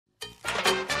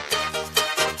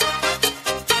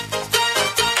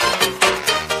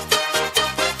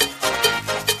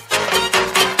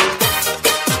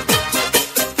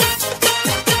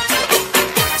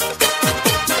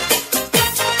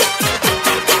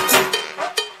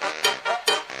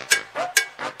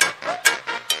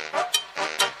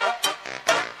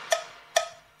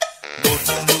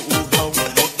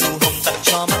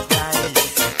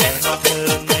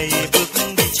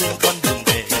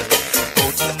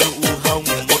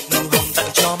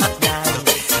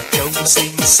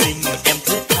xinh em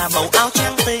thước tha màu áo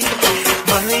trắng tinh,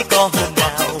 mới có hôm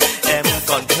nào em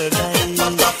còn thơ ngây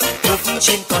bước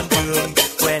trên con đường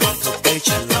quen thuộc nơi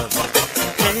trường.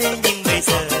 Thế nhưng bây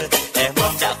giờ em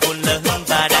đã khôn lớn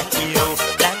và đáng yêu,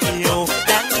 đáng yêu,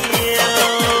 đáng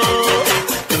yêu.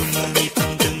 Từng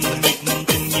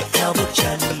nhịp theo bước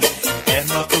chân em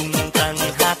cùng tăng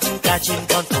hát ca trên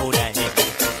con phố này,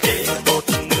 để một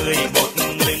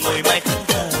người ngồi mãi thẫn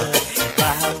thờ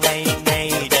và ngày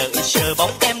ngày đợi chờ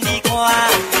bóng em đi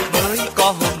qua. Mới có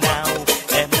hôm nào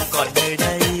em còn nơi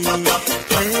đây,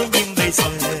 thế nhưng bây giờ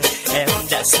em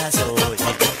đã xa rồi,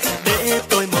 để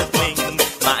tôi một mình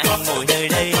mãi ngồi nơi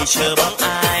đây chờ bóng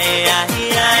ai.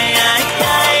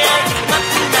 Mắt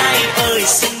Nai ơi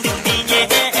xin đừng đi nhé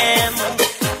em,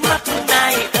 mắt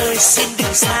Nai ơi xin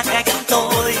đừng xa cách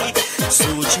tôi.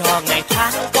 Dù cho ngày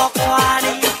tháng có qua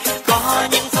đi, có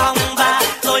những phong ba,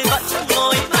 tôi vẫn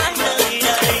ngồi mãi nơi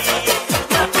đây.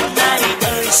 Mắt Nai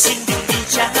ơi xin đừng đi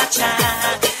cha cha,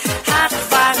 hát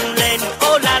vang lên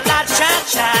ô la la cha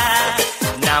cha.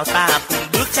 Nào ta cùng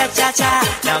bước cha cha cha,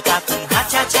 nào ta cùng hát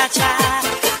cha cha cha,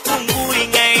 cùng vui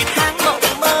ngày tháng mộng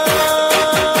mơ.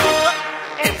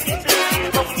 Em xin từ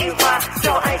bông như hoa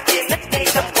cho ai kia ngất ngây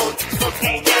tâm hồn. Một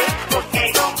ngày nhớ, một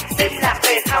ngày mong, đêm lạc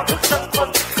về thao thức tâm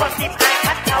quân. Con tim ai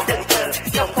hát theo đợi chờ,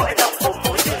 trong cõi lòng ôm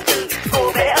mối tương tư.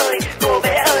 Cô bé ơi, cô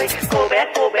bé ơi, cô bé,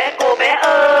 cô bé, cô bé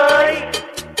ơi.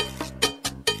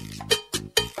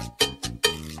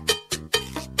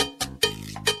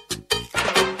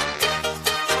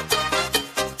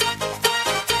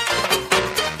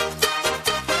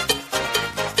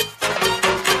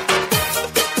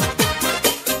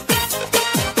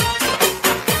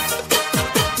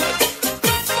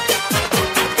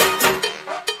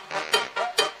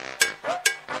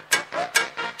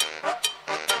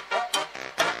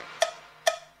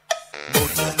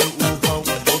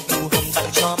 Một nụ hồng tặng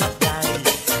cho mắt Nai,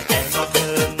 em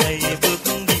thơ ngây bước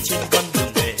đi trên con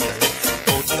đường về.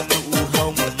 Một nụ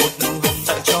hồng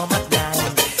tặng cho mắt Nai,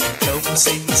 trông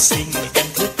xinh xinh em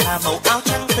thước tha màu áo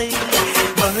trắng tinh,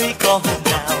 mới có hôm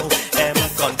nào em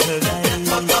còn thơ ngây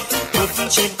bước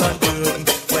trên con đường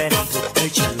quen thuộc nơi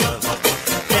trường.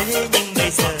 Thế nhưng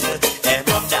bây giờ em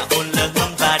đã khôn lớn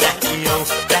và đáng yêu,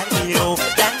 đáng yêu,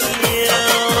 đáng yêu.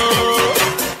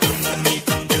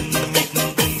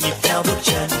 Từng nhịp theo bước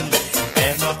chân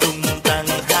em tung tăng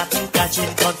hát ca trên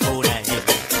con phố này,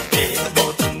 để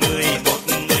một người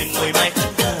ngồi mãi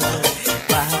thẫn thờ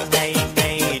và ngày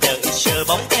ngày đợi chờ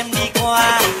bóng em đi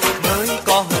qua. Mới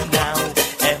có hôm nào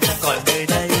em còn nơi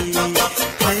đây,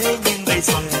 thế nhưng bây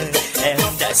giờ em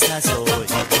đã xa rồi,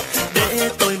 để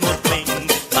tôi một mình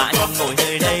mãi ngồi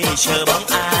nơi đây chờ bóng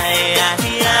ai.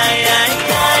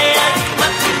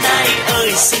 Mắt Nai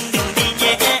ơi xin đừng đi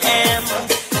nhé em,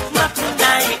 mắt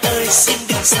Nai ơi xin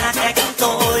đừng xa cách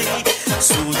tôi.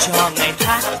 Dù cho ngày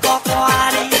tháng có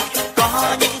qua đi,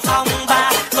 có những phong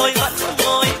ba, tôi vẫn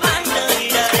ngồi mãi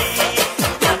nơi đây.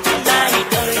 Mắt Nai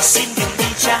ơi xin đừng đi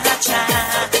cha cha,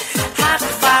 hát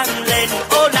vang lên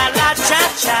ô la la cha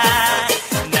cha.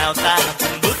 Nào ta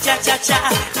cùng bước cha cha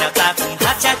cha, nào ta cùng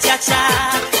hát cha cha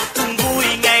cha, cùng vui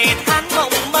ngày tháng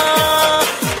mộng mơ.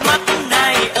 Mắt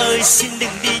Nai ơi xin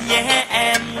đừng đi nhé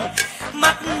em,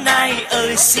 mắt Nai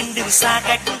ơi xin đừng xa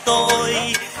cách tôi.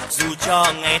 Dù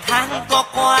cho ngày tháng có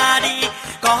qua đi,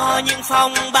 có những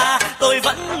phong ba, tôi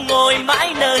vẫn ngồi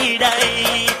mãi nơi đây.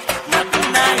 Mắt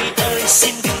Nai ơi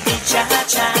xin đừng đi cha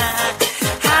cha,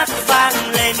 hát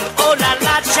vang lên ô la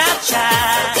la cha cha.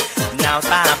 Nào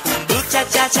ta cùng bước cha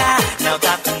cha cha, nào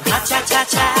ta cùng hát cha cha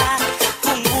cha,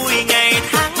 cùng vui ngày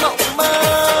tháng mộng mơ.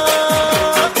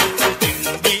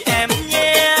 Đừng đi em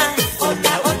nhé, ô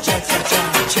la ô cha cha cha,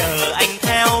 chờ anh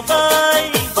theo với.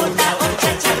 Ô la ô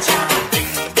cha cha cha,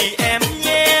 đừng đi em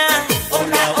nhé, ô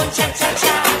la ô cha cha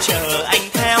cha, chờ anh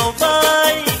theo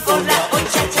với. Ô la ô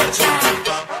cha cha cha.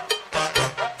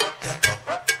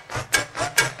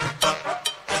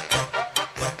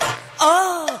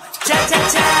 Oh, cha cha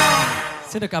cha.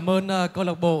 Xin được cảm ơn câu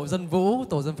lạc bộ Dân Vũ,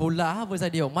 tổ dân Phú Lã với giai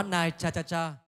điệu Mắt Nai Chachacha.